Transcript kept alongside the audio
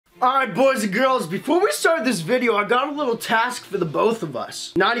Alright boys and girls, before we start this video, I got a little task for the both of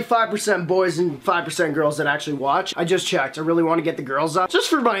us. 95% boys and 5% girls that actually watch. I just checked. I really want to get the girls up. Just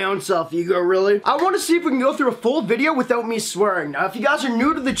for my own self-ego, really. I want to see if we can go through a full video without me swearing. Now, if you guys are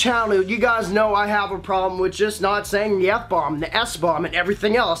new to the channel, you guys know I have a problem with just not saying the F-bomb, the S-bomb, and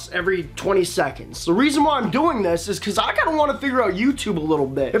everything else every 20 seconds. The reason why I'm doing this is because I kind of want to figure out YouTube a little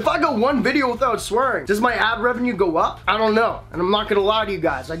bit. If I go one video without swearing, does my ad revenue go up? I don't know. And I'm not going to lie to you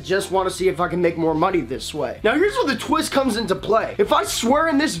guys. I just want to see if I can make more money this way. Now here's where the twist comes into play. If I swear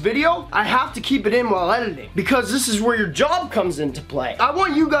in this video, I have to keep it in while editing, because this is where your job comes into play. I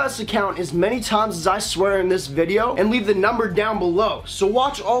want you guys to count as many times as I swear in this video and leave the number down below. So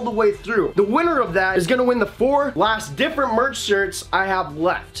watch all the way through. The winner of that is gonna win the 4 last different merch shirts I have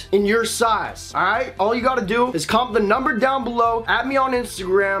left in your size. Alright? All you gotta do is comment the number down below, add me on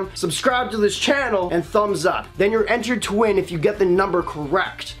Instagram, subscribe to this channel, and thumbs up. Then you're entered to win if you get the number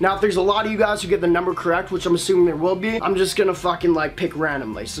correct. Now if there's a lot of you guys who get the number correct, which I'm assuming there will be, I'm just gonna fucking like pick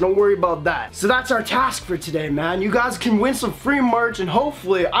randomly, so don't worry about that. So that's our task for today, man. You guys can win some free merch, and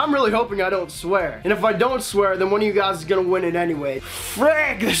hopefully, I'm really hoping I don't swear. And if I don't swear, then one of you guys is gonna win it anyway.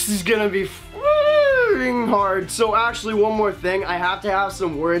 Frick, this is gonna be hard. So actually, one more thing, I have to have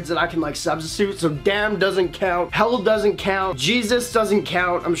some words that I can like substitute. So damn doesn't count, hell doesn't count, Jesus doesn't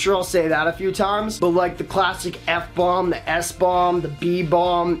count. I'm sure I'll say that a few times, but like the classic F-bomb, the S-bomb, the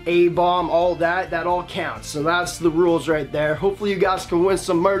B-bomb, A-bomb, all that all counts. So that's the rules right there. Hopefully you guys can win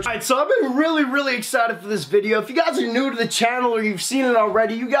some merch. Alright, so I've been really excited for this video. If you guys are new to the channel or you've seen it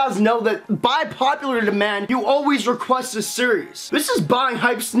already, you guys know that by popular demand, you always request a series. This is buying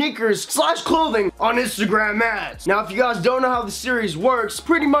hype sneakers / clothing on Instagram ads. Now, if you guys don't know how the series works,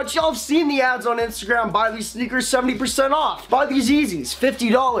 pretty much y'all have seen the ads on Instagram. Buy these sneakers 70% off. Buy these Yeezys,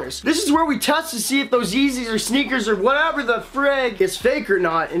 $50. This is where we test to see if those Yeezys or sneakers or whatever the frig is fake or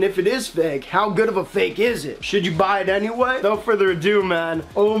not. And if it is fake, how good of a fake is it? Should you buy it anyway? No further ado, man.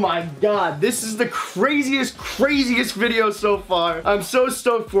 Oh my god, this is the craziest video so far. I'm so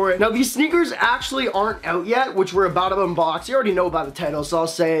stoked for it. Now, these sneakers actually aren't out yet, which we're about to unbox. You already know about the title, so I'll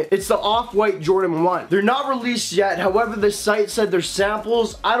say it. It's the Off-White Jordan 1. They're not released yet. However, the site said they're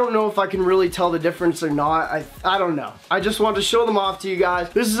samples. I don't know if I can really tell the difference or not. I don't know. I just want to show them off to you guys.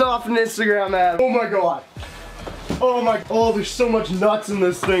 This is off an Instagram ad. Oh my god. Oh, there's so much nuts in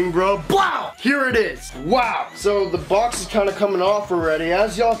this thing, bro. Wow! Here it is. Wow. So the box is kind of coming off already.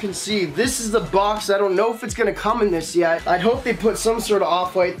 As y'all can see, this is the box. I don't know if it's gonna come in this yet. I'd hope they put some sort of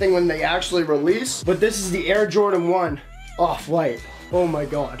off-white thing when they actually release. But this is the Air Jordan 1 off-white. Oh my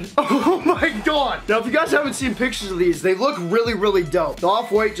god. Oh my god. Now, if you guys haven't seen pictures of these, they look really dope. The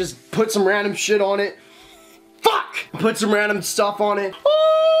off-white just put some random shit on it. Fuck! Put some random stuff on it.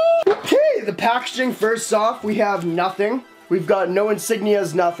 Oh! Okay, the packaging, first off, we have nothing. We've got no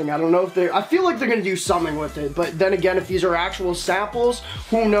insignias, nothing. I don't know if I feel like they're gonna do something with it, but then again, if these are actual samples,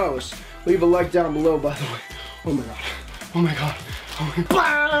 who knows? Leave a like down below, by the way. Oh my god. Oh my god. Oh my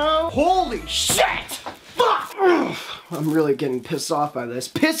god. Holy shit! Fuck! Ugh. I'm really getting pissed off by this.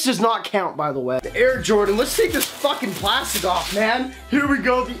 Piss does not count, by the way. The Air Jordan. Let's take this fucking plastic off, man. Here we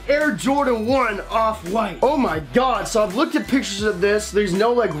go. The Air Jordan 1 Off-White. Oh my god. So I've looked at pictures of this. There's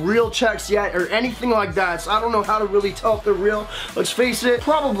no like real checks yet or anything like that. So I don't know how to really tell if they're real. Let's face it,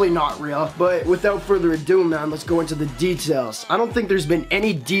 probably not real. But without further ado, man, let's go into the details. I don't think there's been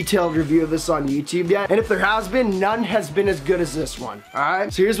any detailed review of this on YouTube yet. And if there has been, none has been as good as this one.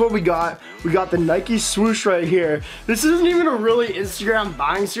 Alright? So here's what we got. We got the Nike swoosh right here. This isn't even a really Instagram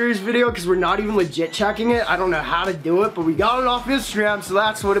buying series video because we're not even legit checking it. I don't know how to do it, but we got it off Instagram, so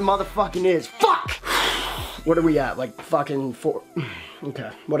that's what it motherfucking is. Fuck! What are we at? Like fucking 4... Okay,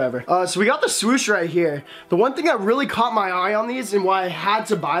 whatever. So we got the swoosh right here. The one thing that really caught my eye on these and why I had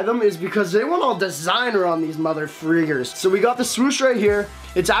to buy them is because they went all designer on these mother friggers. So we got the swoosh right here.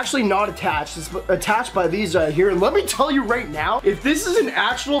 It's actually not attached. It's attached by these right here. And let me tell you right now, if this is an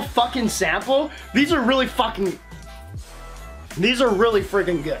actual fucking sample, these are really freaking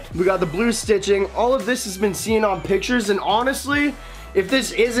good. We got the blue stitching. All of this has been seen on pictures, and honestly, if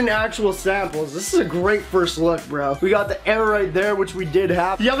this isn't actual samples, this is a great first look, bro. We got the Air right there, which we did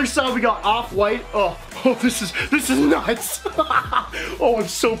have. The other side, we got Off-White. Oh, this is nuts. Oh, I'm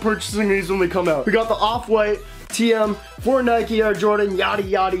so purchasing these when they come out. We got the Off-White TM for Nike Air Jordan, yada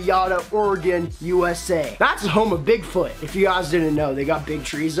yada yada, Oregon, USA. That's the home of Bigfoot. If you guys didn't know, they got big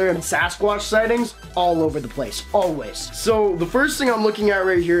trees there and Sasquatch sightings all over the place, always. So the first thing I'm looking at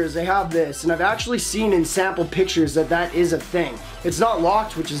right here is they have this, and I've actually seen in sample pictures that is a thing. It's not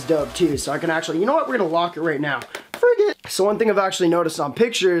locked, which is dope too, so I can actually, you know what, we're gonna lock it right now. frig it. So one thing I've actually noticed on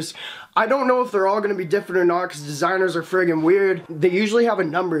pictures, I don't know if they're all gonna be different or not because designers are friggin' weird. They usually have a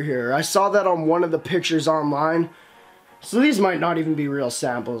number here. I saw that on one of the pictures online. So these might not even be real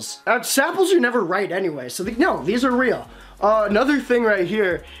samples. Samples are never right anyway, so no, these are real. Another thing right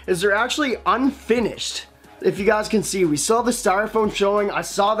here is they're actually unfinished. If you guys can see, we saw the styrofoam showing. I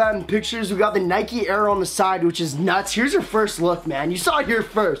saw that in pictures. We got the Nike Air on the side, which is nuts. Here's your first look, man. You saw it here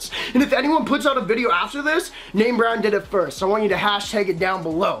first. And if anyone puts out a video after this, NameBran did it first. So I want you to hashtag it down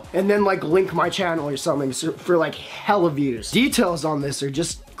below. And then like link my channel or something for like hella views. Details on this are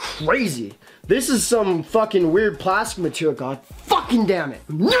just crazy. This is some fucking weird plastic material. God fucking damn it.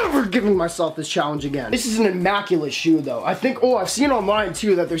 I'm never giving myself this challenge again. This is an immaculate shoe though. I think, oh, I've seen online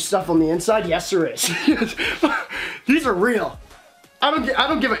too that there's stuff on the inside. Yes, there is. These are real. I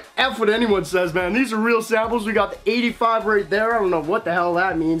don't give a F what anyone says, man. These are real samples. We got the 85 right there. I don't know what the hell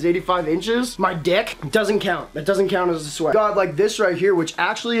that means. 85 inches. My dick doesn't count. That doesn't count as a sweat. Got like this right here, which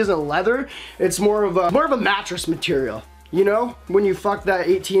actually isn't leather. It's more of a mattress material. You know, when you fuck that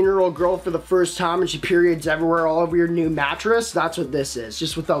 18-year-old girl for the first time and she periods everywhere all over your new mattress, that's what this is,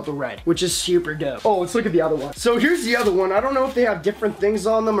 just without the red, which is super dope. Oh, let's look at the other one. So here's the other one. I don't know if they have different things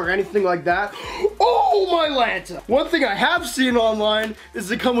on them or anything like that. Oh my Lanta! One thing I have seen online is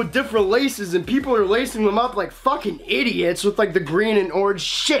they come with different laces and people are lacing them up like fucking idiots with like the green and orange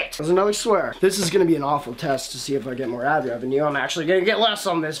shit. There's another swear. This is gonna be an awful test to see if I get more ad revenue. I'm actually gonna get less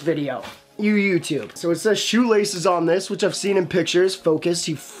on this video. YouTube. So it says shoelaces on this, which I've seen in pictures. Focus,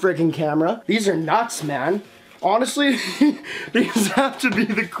 you freaking camera. These are nuts, man. Honestly, these have to be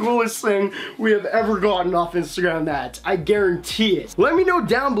the coolest thing we have ever gotten off Instagram ads. I guarantee it. Let me know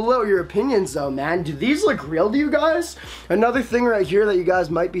down below your opinions though, man. Do these look real to you guys? Another thing right here that you guys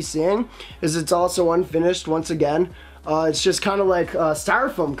might be seeing is it's also unfinished once again. It's just kind of like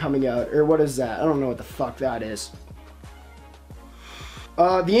styrofoam coming out, or what is that? I don't know what the fuck that is.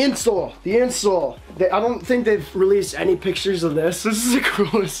 The insole. I don't think they've released any pictures of this. This is the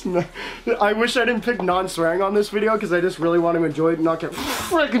coolest. I wish I didn't pick non-swearing on this video because I just really want to enjoy it and not get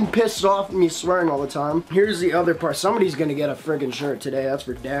freaking pissed off at me swearing all the time. Here's the other part. Somebody's gonna get a freaking shirt today, that's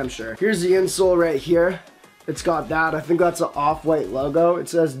for damn sure. Here's the insole right here. It's got that. I think that's an off-white logo. It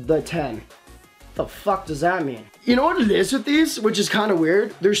says the 10. What the fuck does that mean? You know what it is with these, which is kind of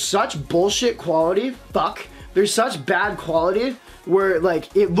weird? They're such bullshit quality. They're such bad quality where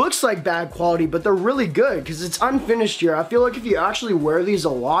like it looks like bad quality, but they're really good because it's unfinished here. I feel like if you actually wear these a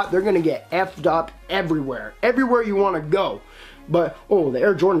lot, they're gonna get effed up everywhere you want to go. But oh, the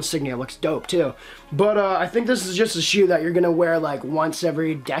Air Jordan insignia looks dope too. But I think this is just a shoe that you're gonna wear like once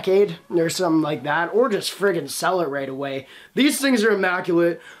every decade or something like that, or just friggin' sell it right away. These things are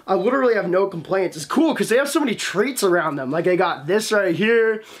immaculate. I literally have no complaints. It's cool because they have so many traits around them. Like I got this right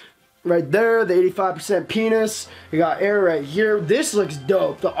here, right there, the 85% penis. We got Air right here. This looks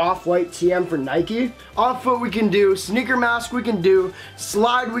dope. The off-white TM for Nike. Off-foot we can do, sneaker mask we can do,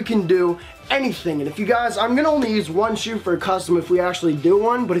 slide we can do, anything. And if you guys, I'm gonna only use one shoe for a custom if we actually do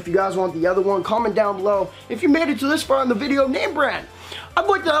one, but if you guys want the other one, comment down below. If you made it to this far in the video, NameBran, I'd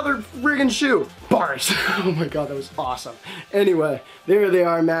like the other friggin' shoe. Bars. Oh my god, that was awesome. Anyway, there they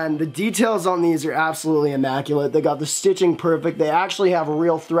are, man. The details on these are absolutely immaculate. They got the stitching perfect. They actually have a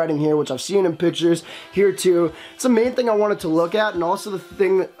real threading here, which I've seen in pictures here too. It's the main thing I wanted to look at, and also the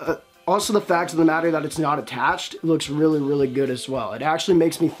thing, also the fact of the matter that it's not attached. It looks really, really good as well. It actually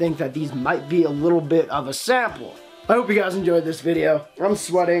makes me think that these might be a little bit of a sample. I hope you guys enjoyed this video. I'm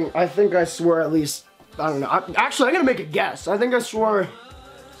sweating. I think I swore at least, I don't know. Actually, I'm gonna make a guess. I think I swore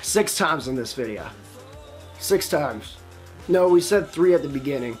 6 times in this video. 6 times. No, we said 3 at the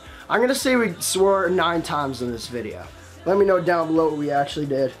beginning. I'm gonna say we swore 9 times in this video. Let me know down below what we actually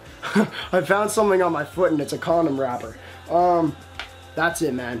did. I found something on my foot and it's a condom wrapper. That's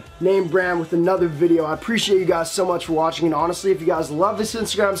it, man. NameBran with another video. I appreciate you guys so much for watching, and honestly, if you guys love this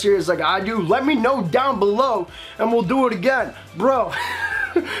Instagram series like I do, let me know down below and we'll do it again. Bro.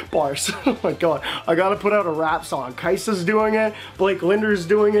 Bars. Oh my god. I gotta put out a rap song. Kaisa's doing it, Blake Linder's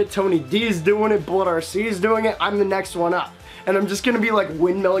doing it, Tony D's doing it, Bullet RC's doing it. I'm the next one up. And I'm just gonna be like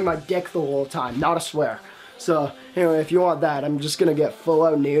windmilling my dick the whole time, not a swear. So, anyway, if you want that, I'm just gonna get full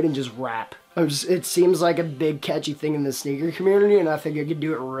out nude and just rap. It seems like a big catchy thing in the sneaker community, and I think I could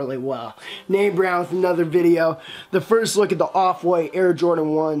do it really well. NameBran with another video. The first look at the off-white Air Jordan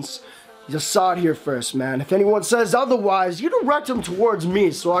 1s. You saw it here first, man. If anyone says otherwise, you direct them towards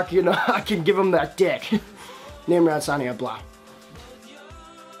me so I can give them that dick. NameBran signing up, blah.